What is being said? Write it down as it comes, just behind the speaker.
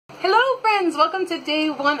friends, welcome to day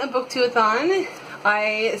 1 of BookTubeAthon.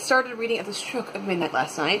 I started reading at the stroke of midnight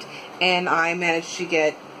last night, and I managed to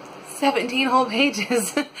get 17 whole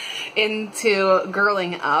pages into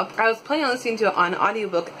Girling Up. I was planning on listening to it on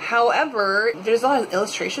audiobook. However, there's a lot of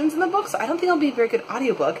illustrations in the book, so I don't think it'll be a very good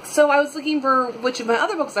audiobook. So I was looking for which of my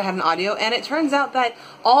other books I had an audio, and it turns out that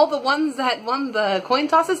all the ones that won the coin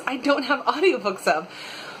tosses, I don't have audiobooks of.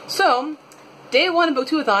 So, day 1 of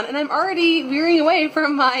BookTubeAthon, and I'm already veering away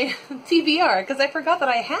from my TBR, because I forgot that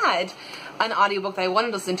I had an audiobook that I wanted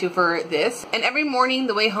to listen to for this. And Every Morning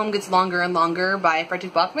The Way Home Gets Longer and Longer by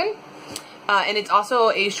Frederick Bachman. And it's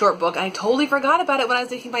also a short book. I totally forgot about it when I was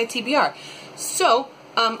making my TBR. So,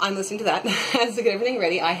 I'm listening to that as to get everything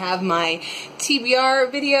ready. I have my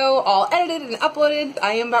TBR video all edited and uploaded.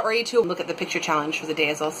 I am about ready to look at the picture challenge for the day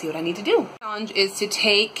as well, see what I need to do. The challenge is to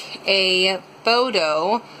take a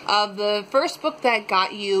photo of the first book that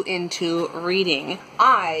got you into reading.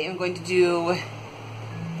 I am going to do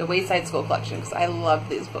the Wayside School collection because I loved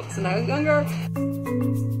these books when I was younger.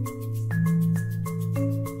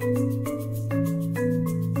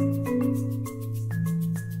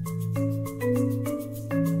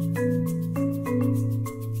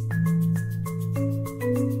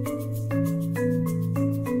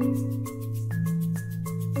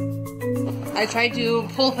 I tried to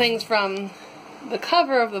pull things from the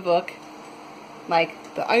cover of the book,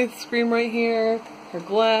 like the ice cream right here, her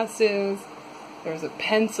glasses, there's a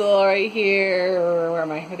pencil right here, or where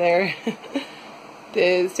am I? Over there.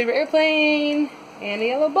 This paper airplane, and a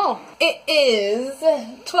yellow ball. It is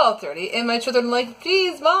 12:30, and my children are like,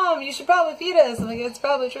 geez, Mom, you should probably feed us. I'm like, it's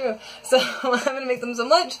probably true. So I'm going to make them some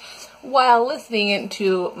lunch while listening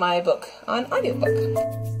to my book on audiobook.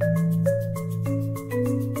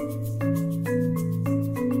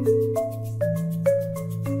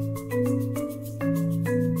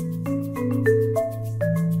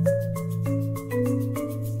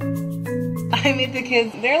 I made the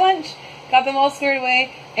kids their lunch, got them all squared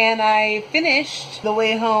away, and I finished The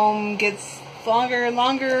Way Home Gets Longer and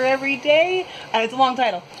Longer Every Day. It's a long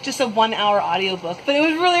title. Just a 1-hour audiobook. But it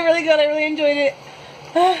was really, really good. I really enjoyed it.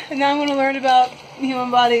 And now I'm going to learn about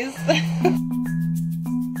human bodies.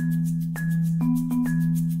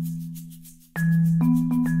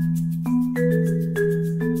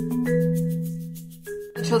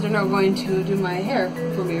 The children are going to do my hair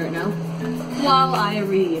for me right now while I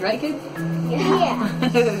read. Right, kids? Yeah.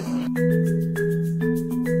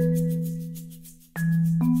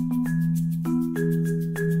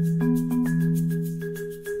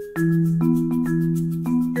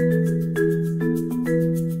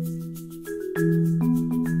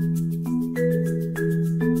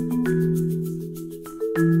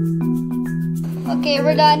 Okay,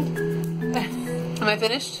 we're done. Am I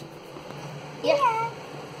finished? Yeah.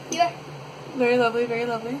 Yeah. Very lovely, very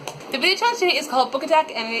lovely. The video challenge today is called Book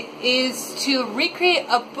Attack, and it is to recreate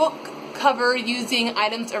a book cover using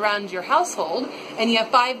items around your household, and you have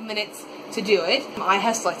 5 minutes to do it. I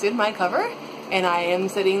have selected my cover, and I am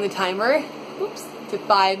setting the timer, to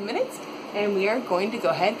 5 minutes, and we are going to go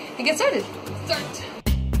ahead and get started. Start.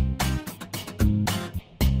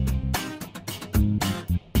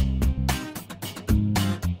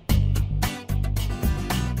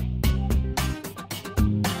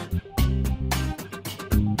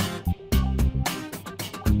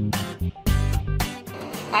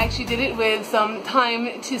 I actually did it with some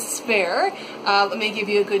time to spare. Let me give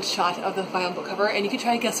you a good shot of the final book cover, and you can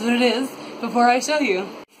try to guess what it is before I show you.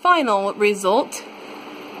 Final result,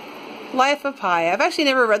 Life of Pi. I've actually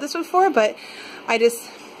never read this before, but I just,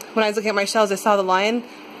 when I was looking at my shelves, I saw the lion,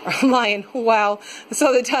 wow, I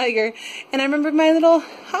saw the tiger, and I remembered my little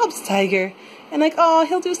Hobbs tiger, and like, oh,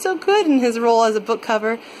 he'll do so good in his role as a book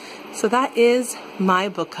cover. So that is my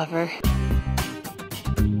book cover.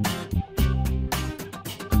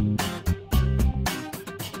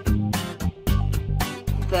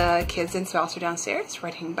 The kids and spouse are downstairs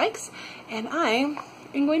riding bikes, and I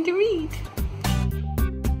am going to read.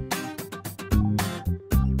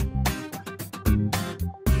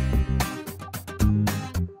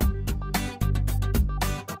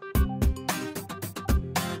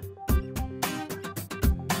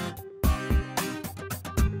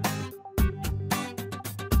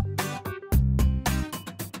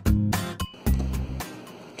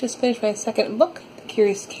 Just finished my second book, The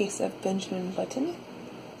Curious Case of Benjamin Button.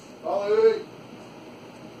 Ollie!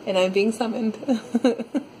 And I'm being summoned.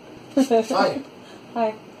 Hi.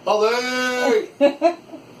 Hi. Ollie!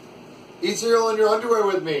 Eat cereal in your underwear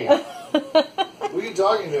with me. Who are you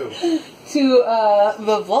talking to? To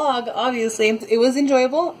the vlog, obviously. It was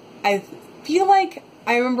enjoyable. I feel like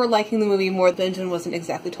I remember liking the movie more. Benjamin wasn't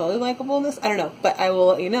exactly totally likable in this. I don't know, but I will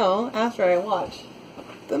let you know after I watch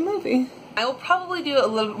the movie. I will probably do a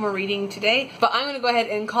little bit more reading today, but I'm going to go ahead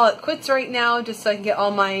and call it quits right now just so I can get all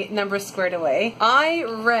my numbers squared away. I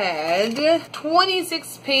read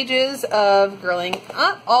 26 pages of Girling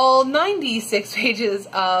Up, all 96 pages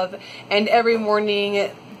of And Every Morning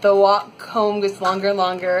the Walk Home Gets Longer and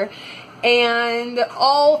Longer, and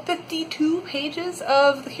all 52 pages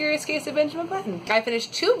of The Curious Case of Benjamin Button. I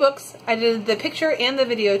finished 2 books. I did the picture and the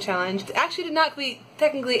video challenge. Actually did not complete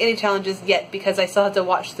technically any challenges yet because I still have to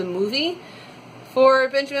watch the movie for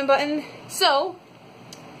Benjamin Button. So,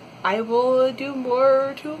 I will do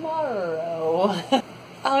more tomorrow.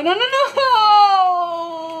 Oh, no, no,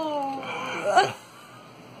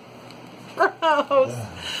 no! Gross.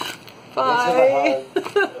 Bye.